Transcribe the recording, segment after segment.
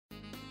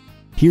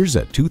Here's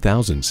a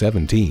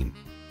 2017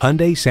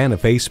 Hyundai Santa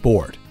Fe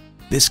Sport.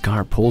 This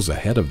car pulls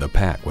ahead of the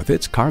pack with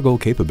its cargo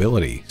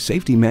capability,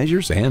 safety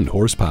measures, and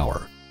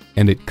horsepower.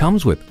 And it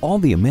comes with all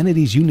the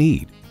amenities you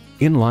need: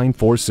 inline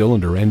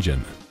 4-cylinder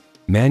engine,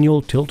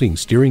 manual tilting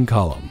steering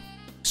column,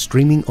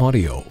 streaming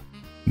audio,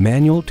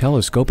 manual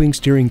telescoping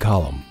steering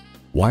column,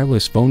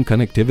 wireless phone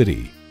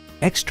connectivity,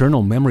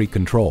 external memory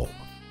control,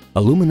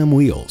 aluminum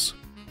wheels,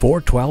 4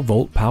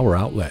 12-volt power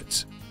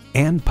outlets,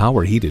 and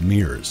power heated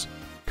mirrors.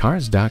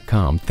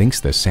 Cars.com thinks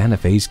the Santa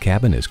Fe's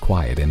cabin is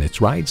quiet and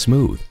its ride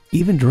smooth.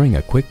 Even during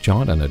a quick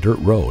jaunt on a dirt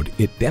road,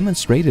 it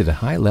demonstrated a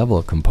high level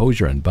of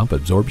composure and bump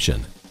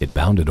absorption. It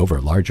bounded over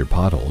larger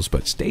potholes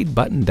but stayed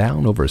buttoned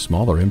down over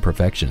smaller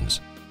imperfections,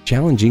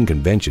 challenging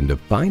convention to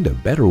find a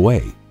better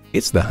way.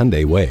 It's the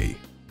Hyundai way.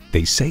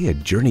 They say a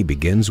journey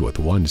begins with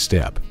one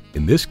step.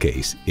 In this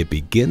case, it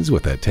begins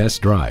with a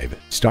test drive.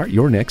 Start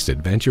your next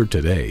adventure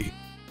today.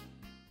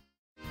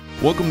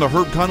 Welcome to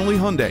Connolly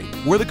Hyundai,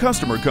 where the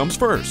customer comes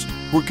first.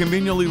 We're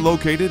conveniently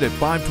located at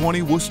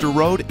 520 Worcester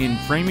Road in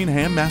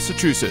Framingham,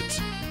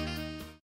 Massachusetts.